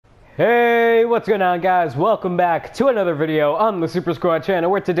Hey, what's going on, guys? Welcome back to another video on the Super Squad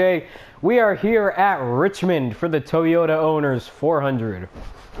channel, where today we are here at Richmond for the Toyota Owners 400.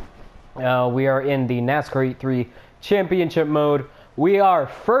 We are in the NASCAR Heat 3 championship mode. We are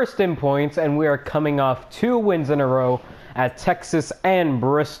first in points, and we are coming off 2 wins in a row at Texas and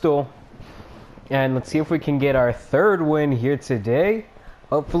Bristol. And let's see if we can get our 3rd win here today,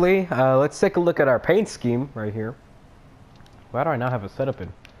 hopefully. Let's take a look at our paint scheme right here. Why do I not have a setup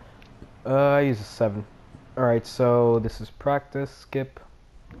in? I use a 7. Alright, so this is practice, skip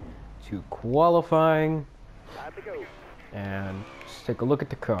to qualifying. Time to go. And just take a look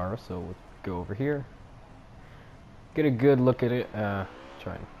at the car. So we'll go over here. Get a good look at it. There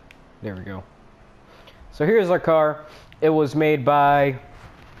we go. So here's our car. It was made by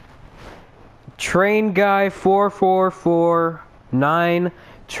Train Guy 4449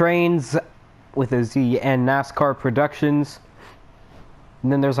 Trains with a Z and NASCAR Productions.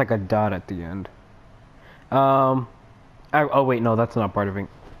 And then there's like a dot at the end. Oh wait, no, that's not part of it.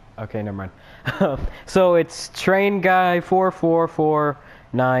 Okay, never mind. So it's Train Guy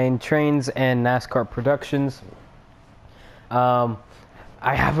 4449 Trains and NASCAR Productions. I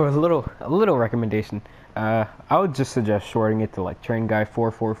have a little recommendation. I would just suggest shorting it to like Train Guy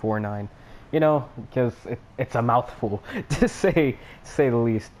 4449. You know, because it's a mouthful to say the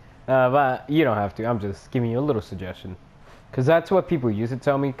least. But you don't have to. I'm just giving you a little suggestion. Because that's what people used to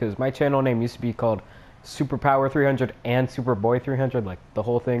tell me, because my channel name used to be called Superpower 300 and Superboy 300, like the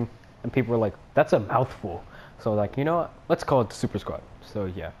whole thing. And people were like, that's a mouthful. So like, you know what? Let's call it the Super Squad.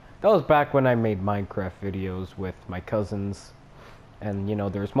 So yeah, that was back when I made Minecraft videos with my cousins. And you know,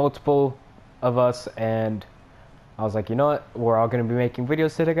 there's multiple of us, and I was like, you know what? We're all going to be making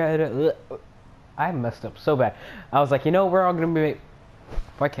videos today. I messed up so bad. I was like, you know, we're all going to be...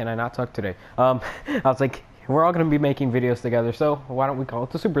 Why can't I not talk today? I was like... We're all going to be making videos together, so why don't we call it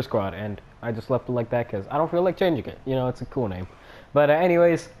the Super Squad? And I just left it like that because I don't feel like changing it. You know, it's a cool name. But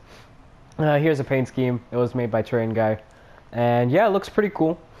anyways, here's a paint scheme. It was made by Train Guy. And yeah, it looks pretty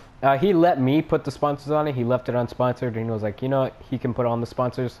cool. He let me put the sponsors on it. He left it unsponsored, and he was like, you know what? He can put on the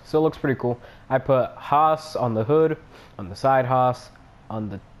sponsors. So it looks pretty cool. I put Haas on the hood, on the side Haas, on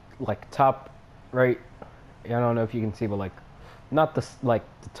the like top right. I don't know if you can see, but like not the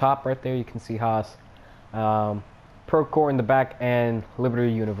top right there. You can see Haas. Procore in the back, and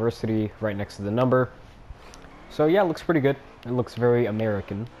Liberty University right next to the number. So yeah, it looks pretty good. It looks very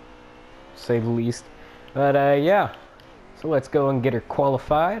American, to say the least. But yeah, so let's go and get her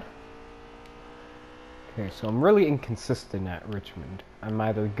qualified. Okay, so I'm really inconsistent at Richmond. I'm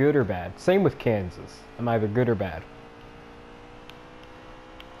either good or bad. Same with Kansas. I'm either good or bad.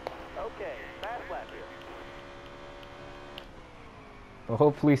 Okay, fast lap here. Well,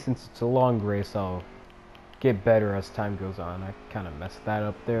 hopefully, since it's a long race, I'll get better as time goes on. I kind of messed that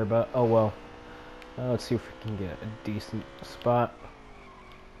up there, but oh well. Let's see if we can get a decent spot.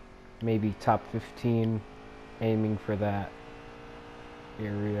 Maybe top 15, aiming for that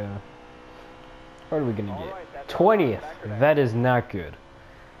area. What are we gonna get? 20th. That is not good.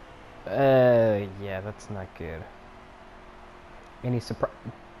 Yeah, that's not good. Any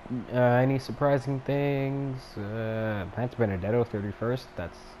surprising things? That's Benedetto 31st.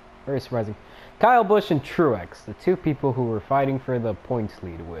 That's very surprising. Kyle Busch and Truex, the 2 people who were fighting for the points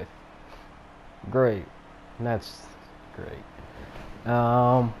lead with. Great. That's great.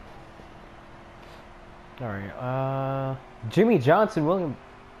 Alright, Jimmy Johnson, William...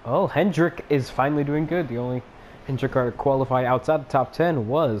 Oh, Hendrick is finally doing good. The only Hendrick car to qualify outside the top 10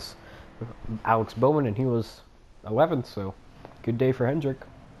 was Alex Bowman, and he was 11th, so good day for Hendrick.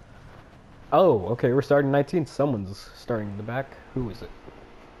 Oh, okay, we're starting 19th. Someone's starting in the back. Who is it?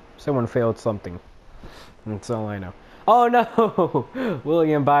 Someone failed something. That's all I know. Oh no!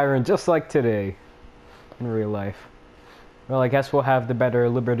 William Byron, just like today. In real life. Well, I guess we'll have the better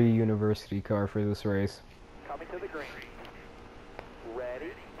Liberty University car for this race. Coming to the green.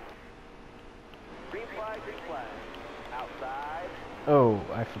 Ready. Green flag, green flag. Outside. Oh,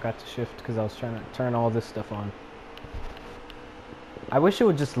 I forgot to shift because I was trying to turn all this stuff on. I wish it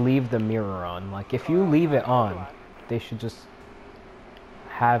would just leave the mirror on. Like, if you leave it on, they should just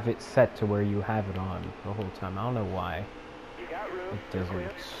have it set to where you have it on the whole time. I don't know why it doesn't.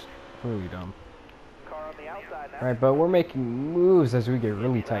 It's really dumb. Alright, but we're making moves as we get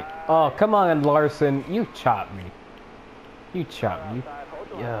really tight. Oh, come on, Larson. You chopped me. You chopped me.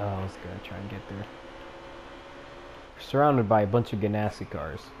 Yeah, I was gonna try and get there. We're surrounded by a bunch of Ganassi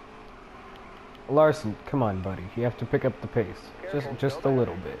cars. Larson, come on, buddy. You have to pick up the pace. Just a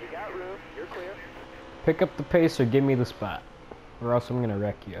little bit. Pick up the pace or give me the spot. Or else I'm gonna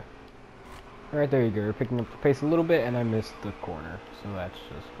wreck you.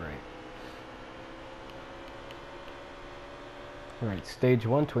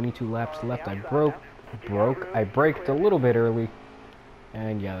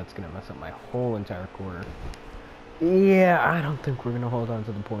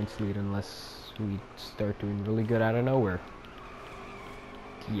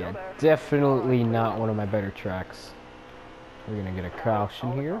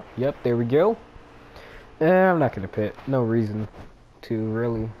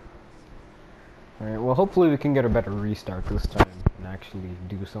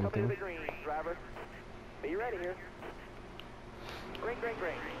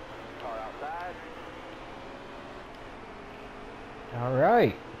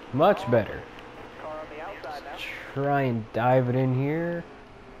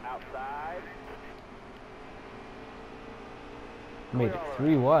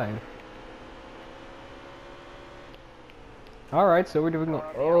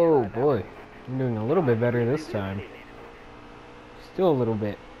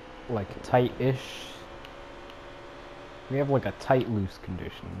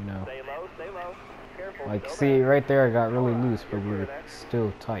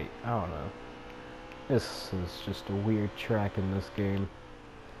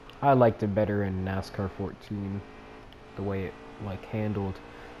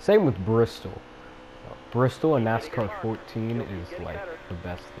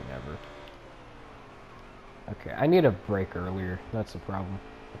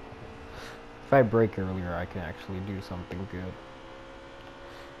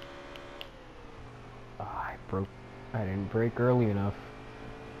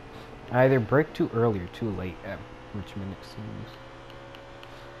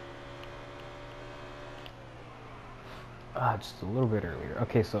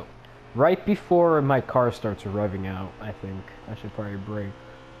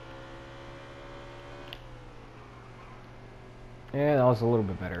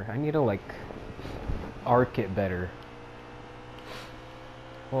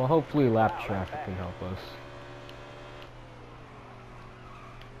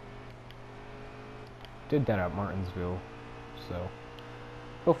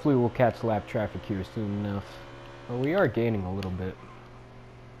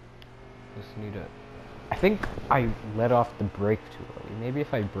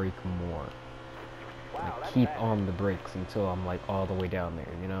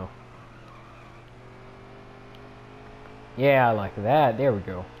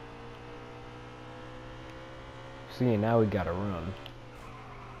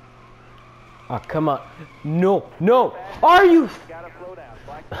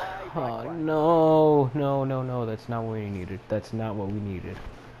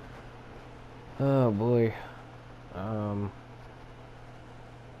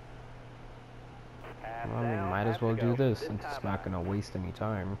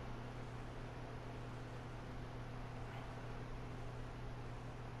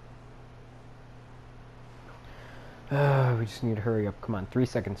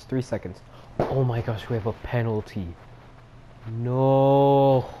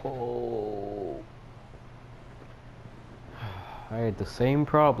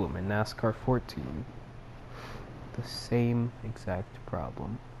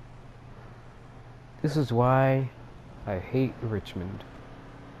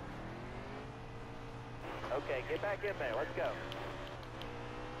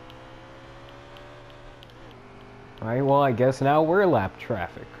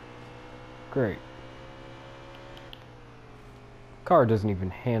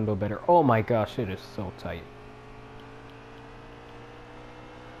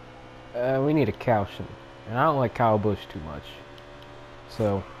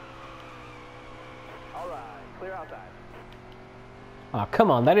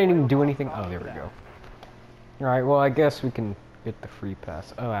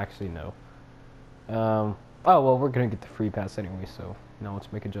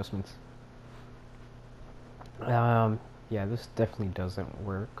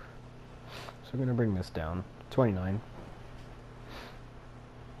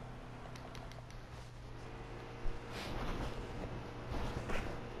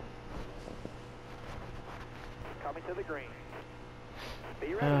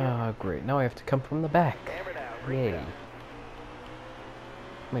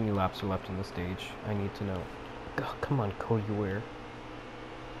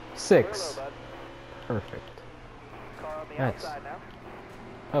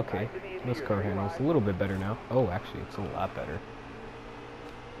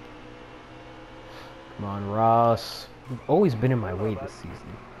 Come on, Ross. You've always been in my way this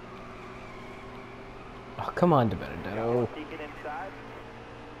season. Oh, come on, DiBenedetto. Keep it inside.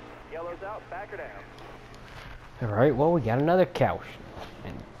 Yellow's out, back her down. Alright, well, we got another couch.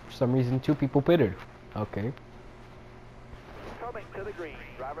 And for some reason, 2 people pitted. Okay. Coming to the green,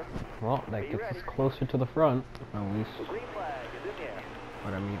 driver. Well, that gets us closer to the front, at least. The green flag is in the air.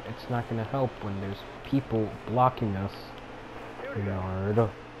 But I mean, it's not gonna help when there's people blocking us. Here we go. Yard.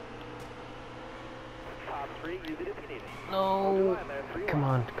 Top 3, use it if you need it. No. Come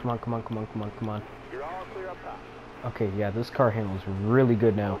on, come on, come on, come on, come on, come on. You're all clear up top. Okay, yeah, this car handles really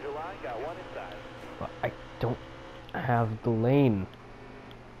good now. Hold your line, got one inside. But I don't have the lane.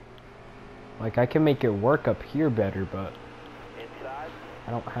 Like, I can make it work up here better, but Inside.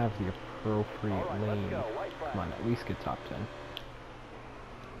 I don't have the appropriate All right, let's lane. go. White flag. Come on, at least get top 10.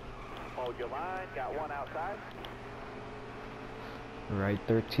 Hold your line, got one outside. Alright,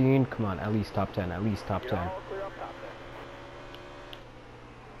 13. Come on, at least top 10. At least top You're 10. all clear up top there.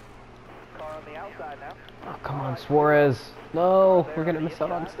 Car on the outside now. Oh, come on, Suarez. No, we're gonna miss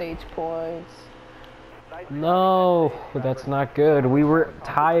out on stage points. Nice No, that's not good. We were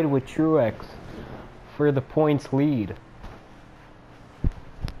tied with Truex for the points lead.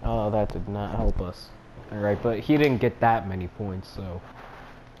 Oh, that did not help us. Alright, but he didn't get that many points, so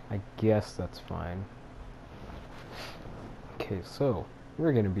I guess that's fine. Okay, so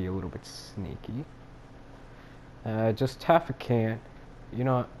we're gonna be a little bit sneaky. Just half a can. You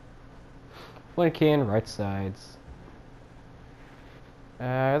know what? 1 can, right sides.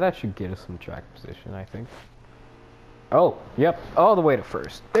 That should get us some track position, I think. Oh, yep, all the way to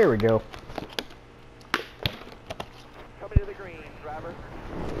first. There we go. Coming to the green, driver.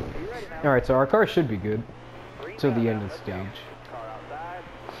 Are you ready now? Alright, so our car should be good Green till the flag end now, of the let's go. stage. Car outside.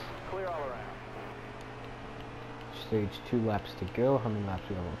 Clear all around. Stage 2 laps to go. How many laps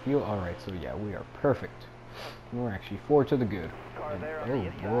do we have on fuel? Alright, so yeah, we are perfect. And we're actually 4 to the good. Car And, there on the oh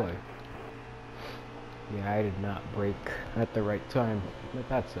inside. boy. Yeah, I did not brake at the right time, but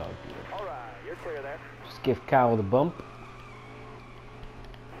that's all good. All right, you're clear there. Just give Kyle the bump.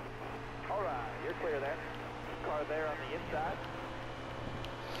 All right, you're clear there. Car there on the inside.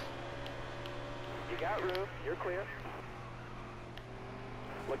 You got room. You're clear.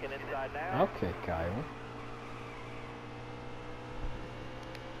 Looking inside now. Okay, Kyle.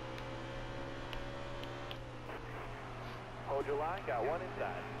 Hold your line. Got one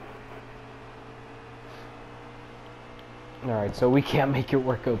inside. Alright, so we can't make it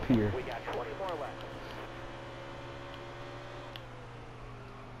work up here. We got 20 more left.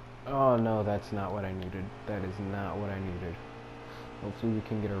 Oh no, that's not what I needed. That is not what I needed. Hopefully we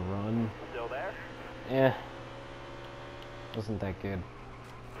can get a run. Still there. Eh. Wasn't that good.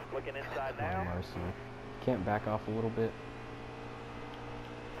 Looking inside Come on, now. Larson. Can't back off a little bit.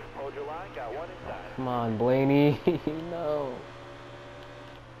 Hold your line. Got one inside. Come on, Blaney. No.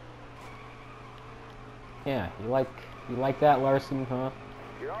 Yeah, you like that, Larson, huh?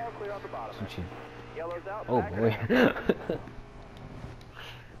 You're all clear on the bottom. That's what you- Yellow's out. Oh back boy. her down.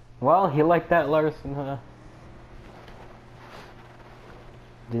 Well, you like that, Larson, huh?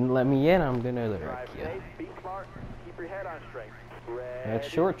 Didn't let me in, I'm gonna wreck Drive you. safe. Be smart. Keep your head on straight. That's Ready.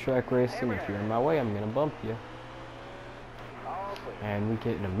 short track racing. If you're in my way, I'm gonna bump you. All clear. And we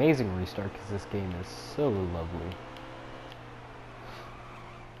get an amazing restart because this game is so lovely.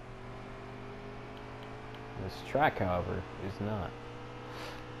 This track, however, is not.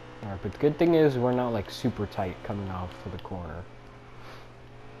 Alright, but the good thing is we're not like super tight coming off to the corner.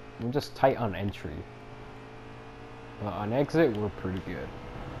 We're just tight on entry. But on exit, we're pretty good.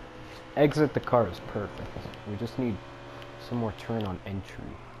 Exit, the car is perfect. We just need some more turn on entry.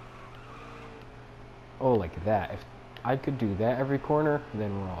 Oh, like that. If I could do that every corner,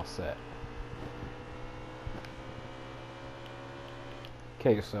 then we're all set.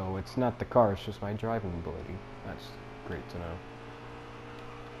 Okay, so it's not the car, it's just my driving ability. That's great to know.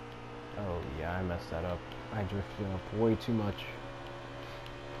 Oh yeah, I messed that up. I drifted up way too much.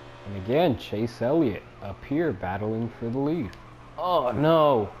 And again, Chase Elliott up here battling for the lead. Oh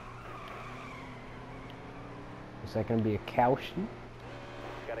no! Is that gonna be a caution?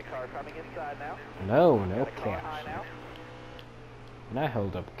 Got a car coming inside now. No, no Got a car high caution. now. And I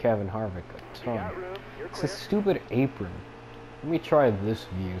held up Kevin Harvick a You ton. got room. You're It's a clear. stupid apron. Let me try this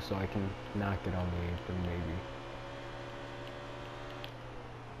view so I can knock it on the apron maybe.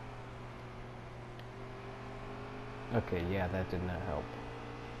 Okay, yeah, that did not help.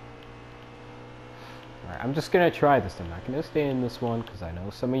 Alright, I'm just gonna try this. I'm not gonna stay in this one because I know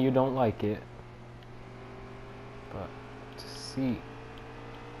some of you don't like it. But to see.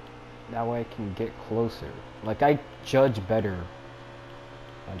 That way I can get closer. Like, I judge better.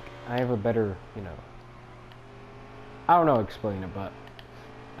 Like, I have a better, you know, I don't know how to explain it, but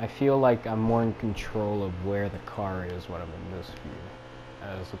I feel like I'm more in control of where the car is when I'm in this view,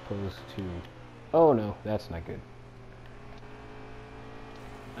 as opposed to, oh no, that's not good.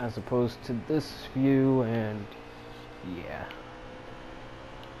 As opposed to this view, and yeah.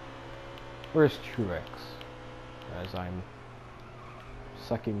 Where's Truex? As I'm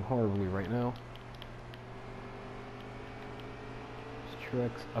sucking horribly right now.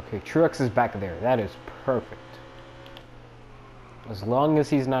 Truex. Okay, Truex is back there. That is perfect. As long as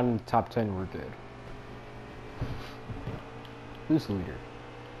he's not in the top 10, we're good. Who's the leader?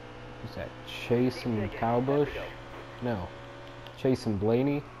 Who's that? Chase and Cowbush? No. Chase and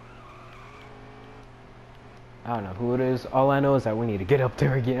Blaney? I don't know who it is. All I know is that we need to get up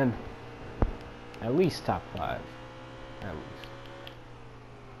there again. At least top 5. At least.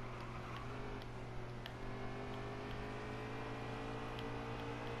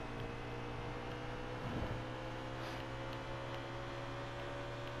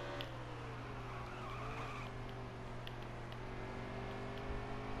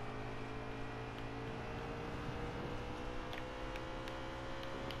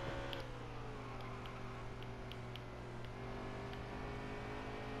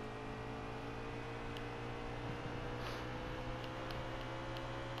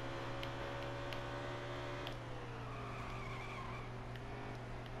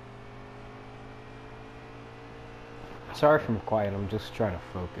 Sorry if I'm quiet, I'm just trying to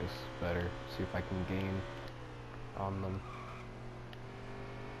focus better, see if I can gain on them.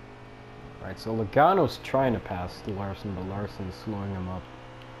 Alright, so Logano's trying to pass Larson, but Larson's slowing him up.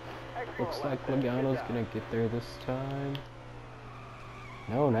 Looks like Logano's gonna get there this time.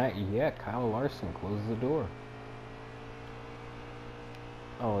 No, not yet. Kyle Larson closes the door.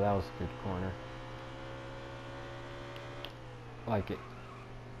 Oh, that was a good corner. Like it.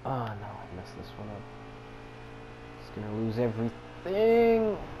 Oh no, I messed this one up. Gonna lose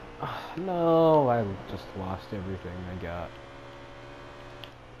everything. Oh, no, I just lost everything I got.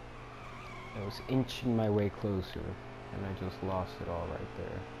 I was inching my way closer, and I just lost it all right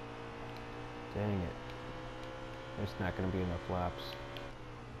there. Dang it. There's not gonna be enough laps.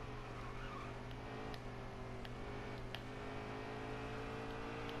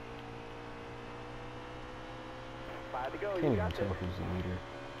 Can't even tell who's the leader.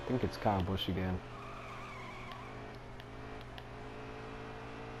 I think it's Kyle Busch again.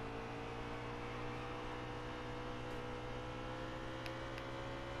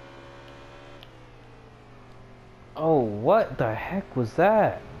 Oh, what the heck was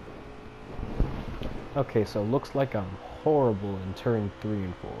that? Okay, so looks like I'm horrible in turn 3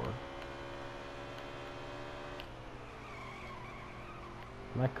 and 4.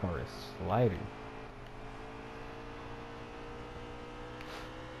 My car is sliding.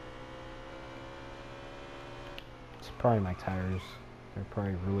 It's probably my tires. They're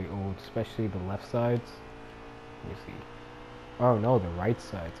probably really old, especially the left sides. Let me see. Oh no, the right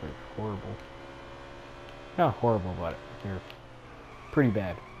sides are horrible. Not horrible, but they're pretty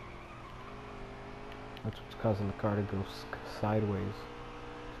bad. That's what's causing the car to go sideways.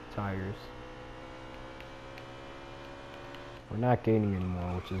 Tires. We're not gaining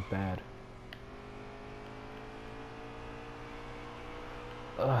anymore, which is bad.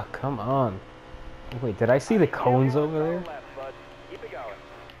 Ugh, come on. Wait, did I see the cones over there?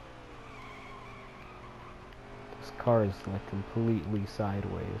 This car is like completely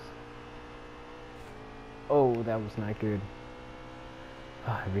sideways. Oh, that was not good.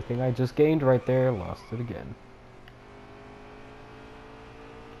 Everything I just gained right there, lost it again.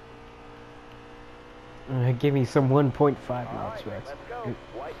 Give me some 1.5 miles, Rex.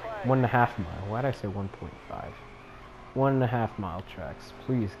 1.5 mile. Why did I say 1.5? 1.5 mile tracks.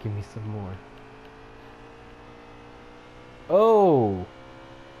 Please give me some more. Oh!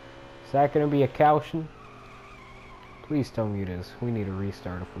 Is that going to be a caution? Please tell me it is. We need a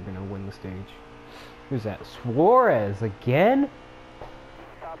restart if we're going to win the stage. Who's that? Suarez again?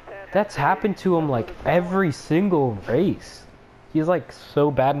 That's happened to him like every single race. He's like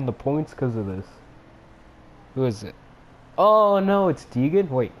so bad in the points because of this. Who is it? Oh no, it's Deegan?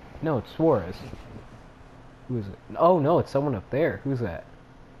 Wait, no, it's Suarez. Who is it? Oh no, it's someone up there. Who's that?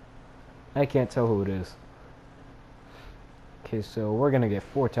 I can't tell who it is. Okay, so we're gonna get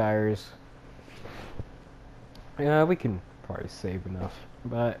 4 tires. Yeah, we can probably save enough,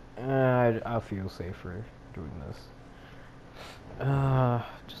 but I'll feel safer doing this.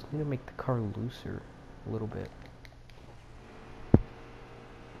 Just need to make the car looser a little bit.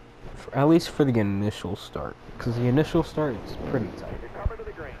 At least for the initial start, because the initial start is pretty tight.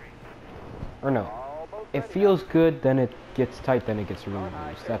 Or no, it feels good, then it gets tight, then it gets really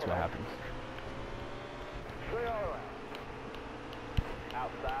loose. That's what happens.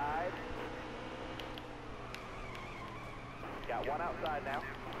 Got one outside now.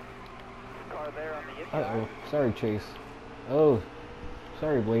 Car there on the inside. Uh-oh. Sorry, Chase. Oh.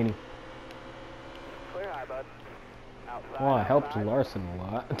 Sorry, Blaney. Clear high, bud. Outside, Well, I helped outside. Larson a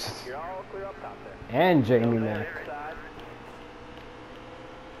lot. You're all clear up top there. And Jamie Still there Mack. inside.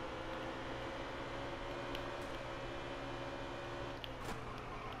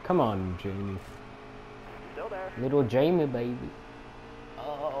 Come on, Jamie. Still there. Little Jamie, baby.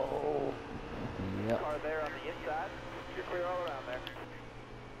 Oh. Yep. Car there on the inside. You're clear all around there.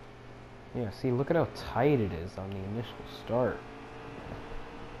 Yeah, see, look at how tight it is on the initial start.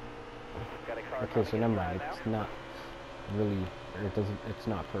 Got a car Okay, coming so never inside mind. It's not really, or it doesn't, it's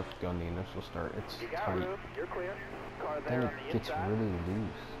not perfect on the initial start. It's now. You got tight. room. You're clear. Car Then there it on the gets inside. really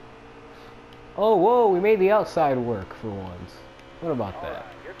loose. Oh, whoa, we made the outside work for once. What about All that? right,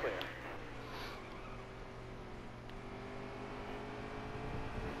 you're clear.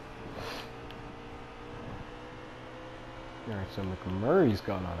 Alright, so McMurray's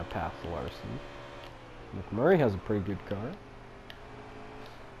gone on a path to Larson. McMurray has a pretty good car.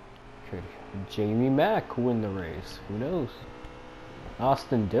 Could Jamie Mack win the race? Who knows?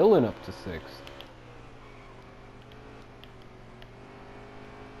 Austin Dillon up to 6th.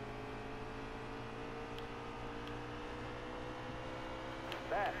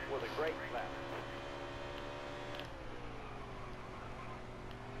 That was a great lap.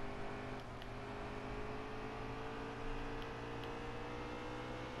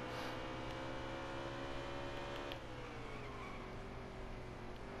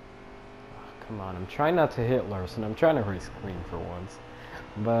 Come on, I'm trying not to hit Larson. I'm trying to race clean for once.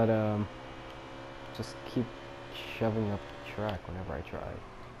 But, just keep shoving up the track whenever I try.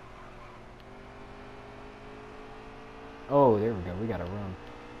 Oh, there we go. We got a run.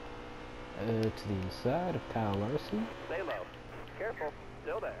 To the inside of Kyle Larson. Stay low. Careful.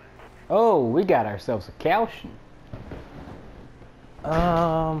 Still there. Oh, we got ourselves a caution.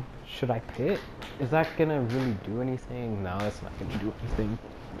 Should I pit? Is that gonna really do anything? No, that's not gonna do anything.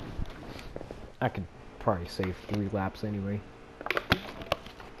 I could probably save 3 laps anyway.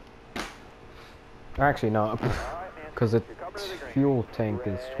 Or actually, no, All right, man. because You're its coming to the green. fuel tank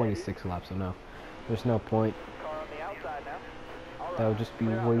is Ready. 26 laps, so no. There's no point. Car on the outside now. All That would right, just be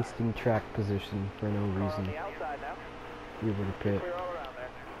clear outside. wasting track position for no Car on reason. the outside now. Be able to pit. Clear all around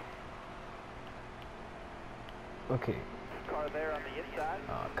there. Okay. Car there on the inside.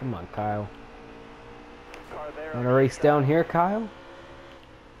 Come on, Kyle. Car there on Wanna the race inside. down here, Kyle?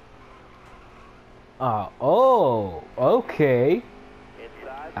 Oh, okay.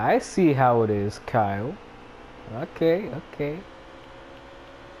 Inside. I see how it is, Kyle. Okay, okay.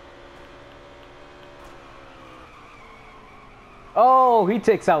 Oh, he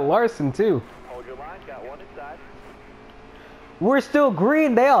takes out Larson too. Hold your line. Got one inside. We're still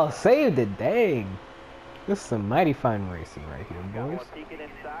green. They all saved it. Dang. This is some mighty fine racing right here, Got boys. one peeking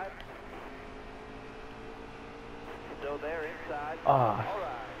inside. Still there inside. Ah, All right,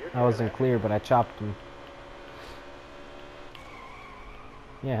 you're I clear wasn't there. clear, but I chopped him.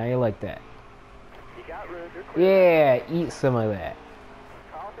 Yeah, how you like that? You got room. You're clear. Yeah, eat some of that.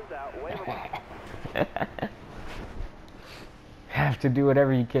 Carlson's out. Wave him up. Have to do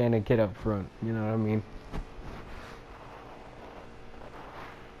whatever you can to get up front. You know what I mean?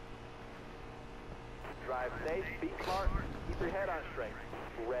 Drive safe. Be smart. Keep your head on straight.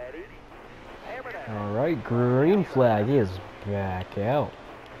 Ready. Hammer down. All right, green flag is back out.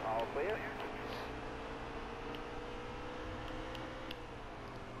 All clear.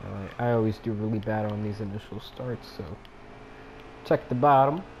 I always do really bad on these initial starts, so check the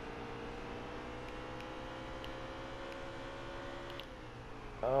bottom.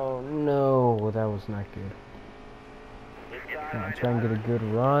 Oh no, that was not good. Inside. Try and get a good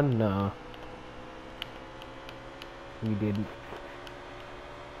run. No, we didn't.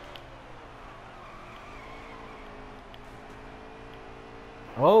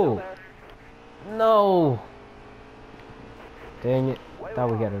 Oh no! Dang it!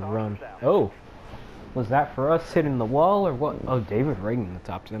 Thought we got a run. Oh, was that for us hitting the wall or what? Oh, David Reagan in the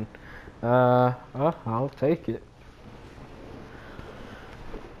top 10. I'll take it.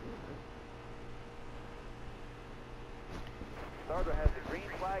 Starter has the green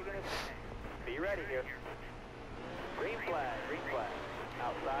flag in his hand. Be ready here. Green flag, green flag.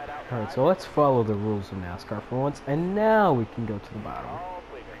 Outside, outside. Alright, so let's follow the rules of NASCAR for once, and now we can go to the bottom. All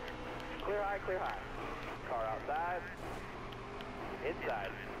clear. Clear high, clear high. Car outside. Inside.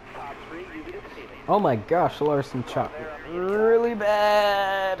 Top 3, you get it ceiling. Oh my gosh, Larson chopped it really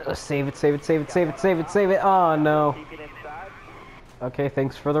bad. Save it, save it, save it, save it, save it, save it. Oh no. Keep it inside. Okay,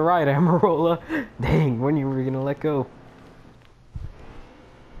 thanks for the ride, Amarola. Dang, when you were gonna let go?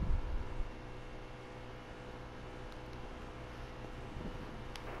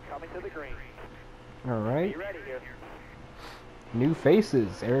 coming to the green. Alright. Be ready here. New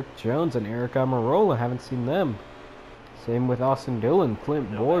faces. Eric Jones and Eric Amarola. Haven't seen them. Same with Austin Dillon,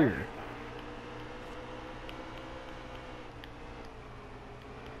 Clint Boyer.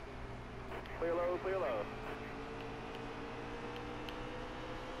 Clear low, clear low.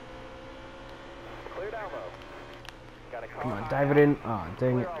 Clear down low. Got a car. Come on, high dive it out. in. Ah,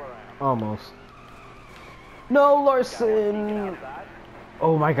 dang Clear it. all around. Almost. No, Got one Larson! peeking outside.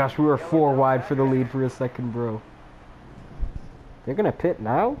 Oh my gosh, we were 4 wide for the lead for a second, bro. They're gonna pit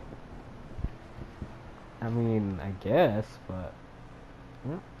now? I mean, I guess, but...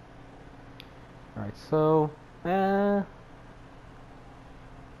 yeah. Alright, so... I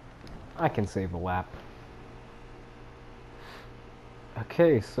can save a lap.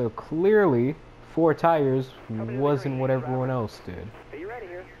 Okay, so clearly, 4 tires wasn't what everyone else did. Be ready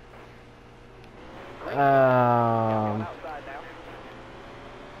here. One Um... outside now.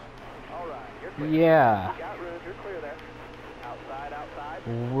 All right, you're clear. Yeah. You got room. You're clear there. Outside,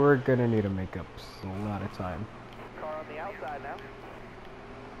 outside. We're gonna need to make up a lot of time. Car on the outside now.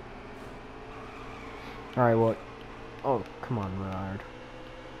 Alright, well... oh, come on, Menard.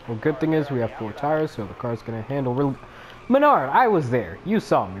 Well, good thing is we have 4 tires, so the car's gonna handle real... Menard, I was there. You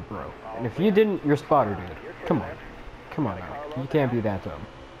saw me, bro. And if you didn't, your spotter did. Come on. Come on, Menard. You can't be that dumb.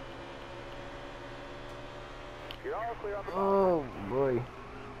 You're all clear on the bottom. Oh, boy.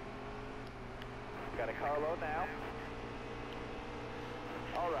 Got a car low now.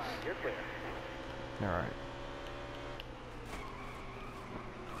 All right, you're clear. Alright.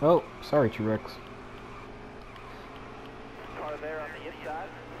 Oh, sorry, T-Rex. Car there on the inside.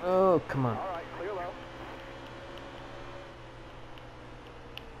 Oh, come on. All right, clear low.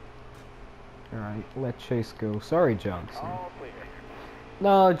 Alright, let Chase go. Sorry, Johnson. All clear.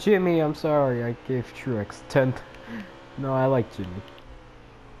 No, Jimmy, I'm sorry. I gave Truex 10th. No, I like Jimmy.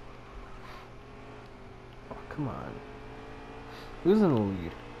 Oh, come on. Who's in the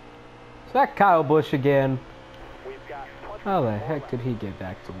lead? Is that Kyle Busch again? We've got 20 How the more heck laps. did he get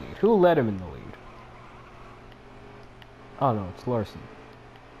back to lead? Who led him in the lead? Oh no, it's Larson.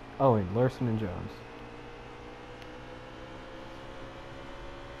 Oh wait, Larson and Jones.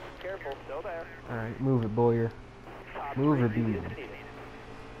 Careful, still there. Alright, move it, Boyer. Top Move three, it, you Bean. didn't need it.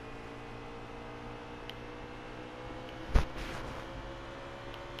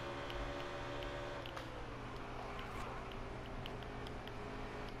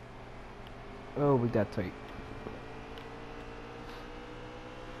 Oh, we got tight.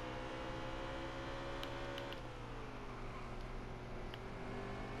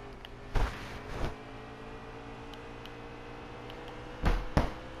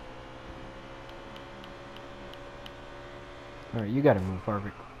 Alright, you gotta move,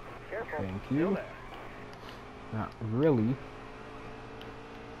 Harvick. Careful, Thank still you. there. Not really.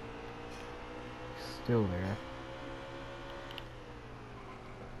 Still there.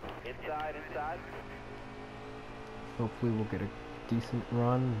 Inside, inside. Hopefully we'll get a decent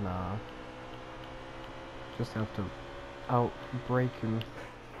run. Nah. Just have to outbrake him.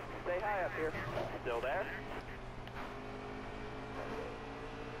 Stay high up here. Still there.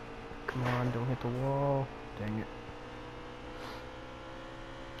 Come on, don't hit the wall. Dang it.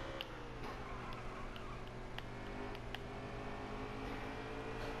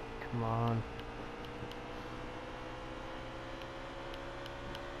 Come on.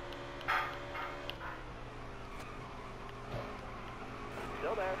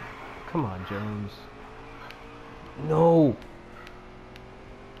 Still there. Come on, Jones. No!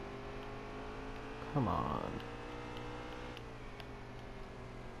 Come on.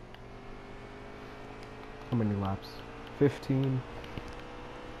 How many laps? 15?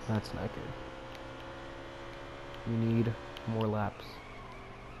 That's not good. We need more laps.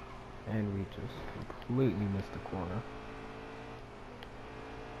 And we just completely missed the corner.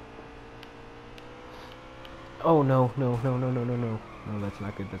 Oh no, no, no, no, no, no, no. No, that's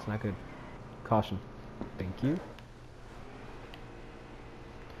not good, that's not good. Caution. Thank you.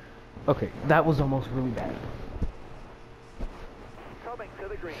 Okay, that was almost really bad. Coming to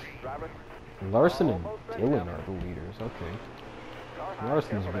the green, driver. Larson and Almost ready Dillon now. are the leaders, okay. Car high,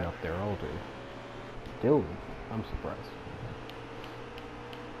 Larson's careful been there. up there all day. Dillon, I'm surprised.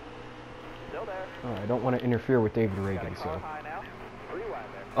 Still there. Oh, I don't want to interfere with David Got a Reagan, car so... high now. 3 wide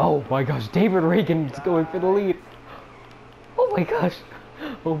there. Oh my gosh, David Reagan's going for the lead! Oh my gosh!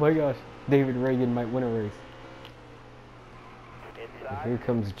 Oh my gosh, David Reagan might win a race. And Inside. here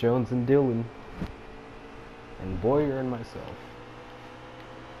comes Jones and Dillon. And Boyer and myself.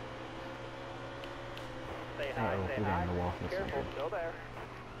 Stay high, Uh-oh, stay we're high. on the wall for a Careful, second. still there.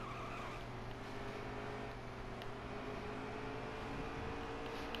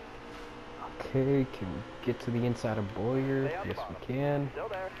 Okay, can we get to the inside of Boyer? Stay on the Yes, bottom. we can. Still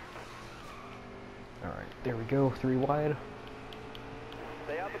there. Alright, there we go. 3 wide.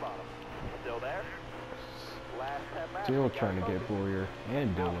 Stay on the bottom. Still there. Last 10 laps. Still You gotta trying to get focus. Boyer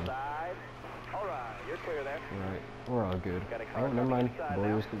and Dylan. Outside. Alright, you're clear there. Right, we're all good. Got a car Oh, never coming mind. inside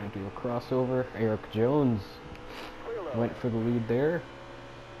Boyer's now. gonna do a crossover. Eric Jones Clear low. went for the lead there.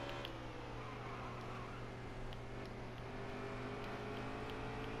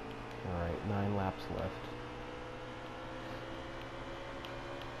 Alright, 9 laps left.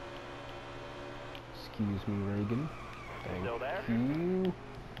 Excuse me, Reagan. Still there? Thank you.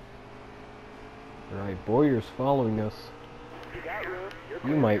 Alright, Boyer's following us. You got room. You're You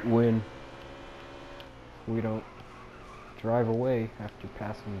clear. might win. If we don't drive away after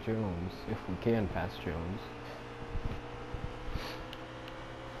passing Jones. If we can pass Jones.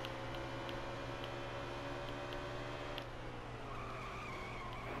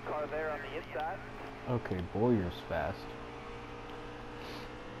 Car there on the inside. Okay, Boyer's fast.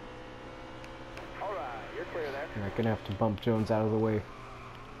 Alright, you're clear there. Alright, gonna have to bump Jones out of the way.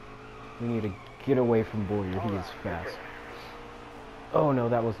 We need to get away from Boyer. He is Alright, you're fast. clear. Oh no,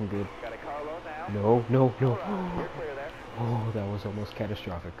 that wasn't good. Got a car low now. No, no, no. Alright, you're clear there. Oh, that was almost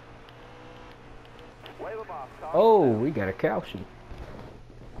catastrophic. Wave them off. Car Oh, down. we got a caution.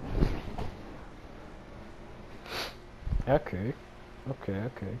 Okay. Okay,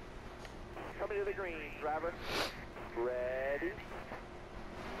 okay. Coming to the green, driver. Ready.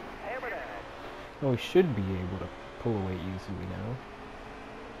 Hammer down. Oh, we should be able to pull away easily now.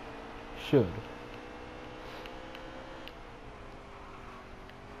 Should.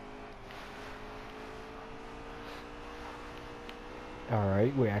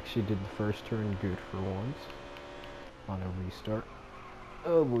 Alright, we actually did the first turn good for once. On a restart.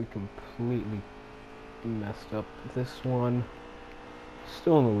 Oh, we completely messed up this one.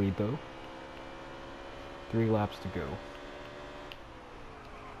 Still in the lead though. 3 laps to go.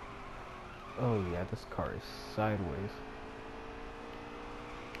 Oh yeah, this car is sideways.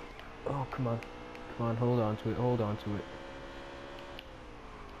 Oh, come on. Come on, hold on to it, hold on to it.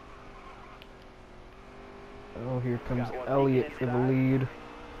 Oh, here comes Got one Elliott lead for the inside. lead.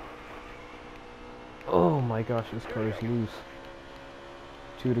 Oh my gosh, this car is loose.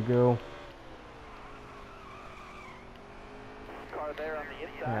 2 to go. Car there on the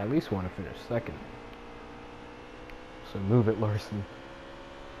inside. I at least want to finish second. So move it, Larson.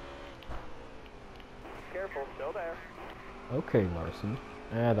 Careful, still there. Okay, Larson.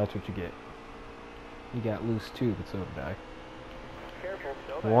 Ah, that's what you get. You got loose too, but so did I. Careful,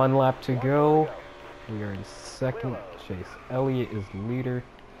 still there. 1 lap to One go. more to We are in second. Willow. Chase Elliott is leader.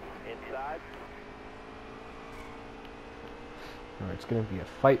 Inside. Alright, it's gonna be a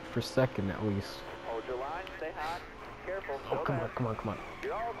fight for second at least. Hold your line. Stay hot. Careful, Oh, still come there. on, come on, come on.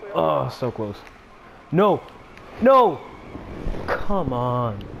 You're all clear. Oh, so close. No! No! Come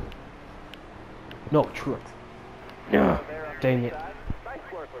on. No, truth. Car there on the Dang it. inside. Nice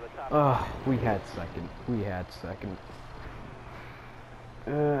work with the top. Oh, we had second. We had second.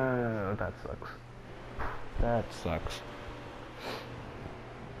 That sucks. That sucks.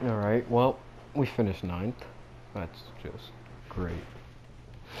 Alright, well, we finished 9th. That's just great.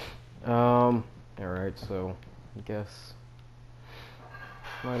 Alright, so I guess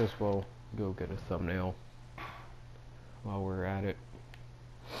might as well go get a thumbnail while we're at it.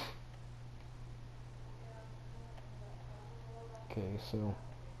 Okay, so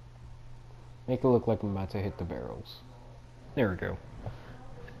make it look like I'm about to hit the barrels. There we go.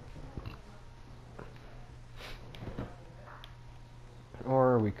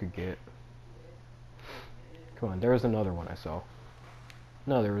 Or we could get... Come on, there was another one I saw.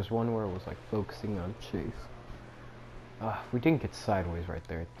 No, there was one where it was like focusing on Chase. Ah, we didn't get sideways right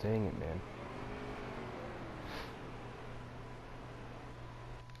there. Dang it, man.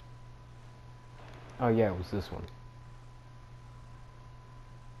 Oh yeah, it was this one.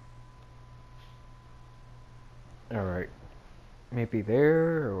 Alright. Maybe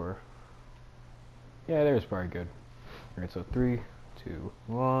there, or... Yeah, there's probably good. Alright, so 3, 2,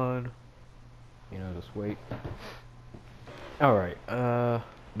 1. You know, just wait. Alright,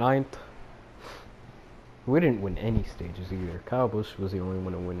 9th. We didn't win any stages either. Kyle Busch was the only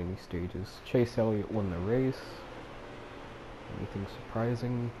one to win any stages. Chase Elliott won the race. Anything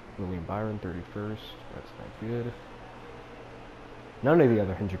surprising? William Byron, 31st. That's not good. None of the other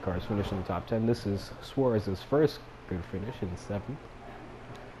 100 cars finished in the top 10. This is Suarez's first good finish in 7th.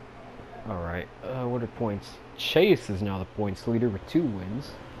 Alright, what are points? Chase is now the points leader with 2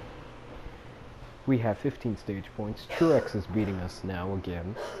 wins. We have 15 stage points. Truex is beating us now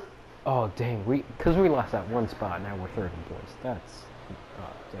again. Oh dang, because we lost that one spot, now we're 3rd in points. That's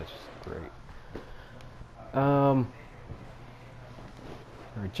just great. Um,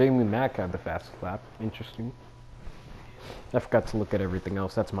 or Jamie Mack had the fastest lap. Interesting. I forgot to look at everything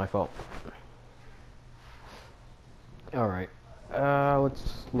else. That's my fault. Alright.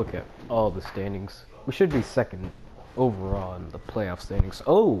 Let's look at all the standings. We should be second overall in the playoff standings.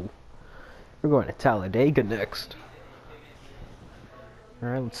 Oh! We're going to Talladega next.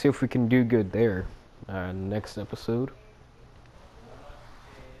 Alright, let's see if we can do good there. Next episode.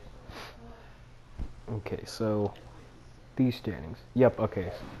 Okay, so these standings. Yep,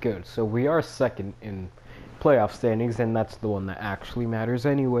 okay, good. So we are second in playoff standings, and that's the one that actually matters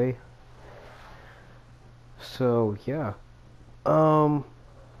anyway. So, yeah. I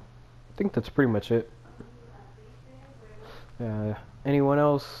think that's pretty much it. Anyone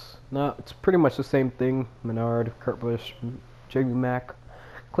else? No, it's pretty much the same thing. Menard, Kurt Busch, Jamie Mack,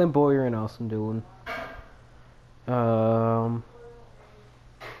 Clint Boyer, and Austin Dillon.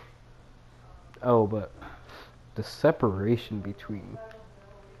 Oh, but the separation between...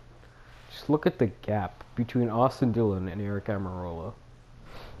 Just look at the gap between Austin Dillon and Eric Almirola.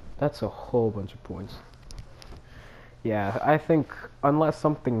 That's a whole bunch of points. Yeah, I think unless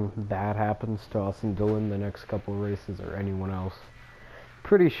something bad happens to Austin Dillon the next couple of races or anyone else,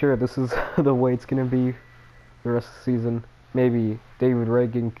 pretty sure this is the way it's going to be the rest of the season. Maybe David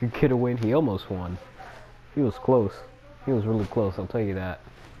Reagan could get a win. He almost won. He was close. He was really close, I'll tell you that.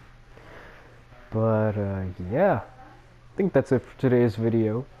 But, yeah. I think that's it for today's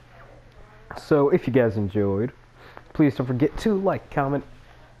video. So, if you guys enjoyed, please don't forget to like, comment,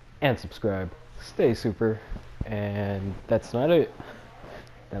 and subscribe. Stay super. And that's not it.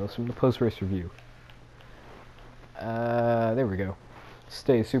 That was from the post-race review. There we go.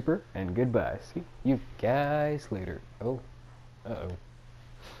 Stay super, and goodbye. See you guys later. Oh. Uh-oh.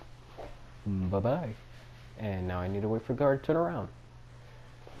 Bye-bye. And now I need to wait for the car to turn around.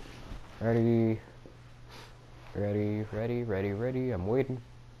 Ready. I'm waiting.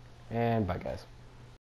 And bye, guys.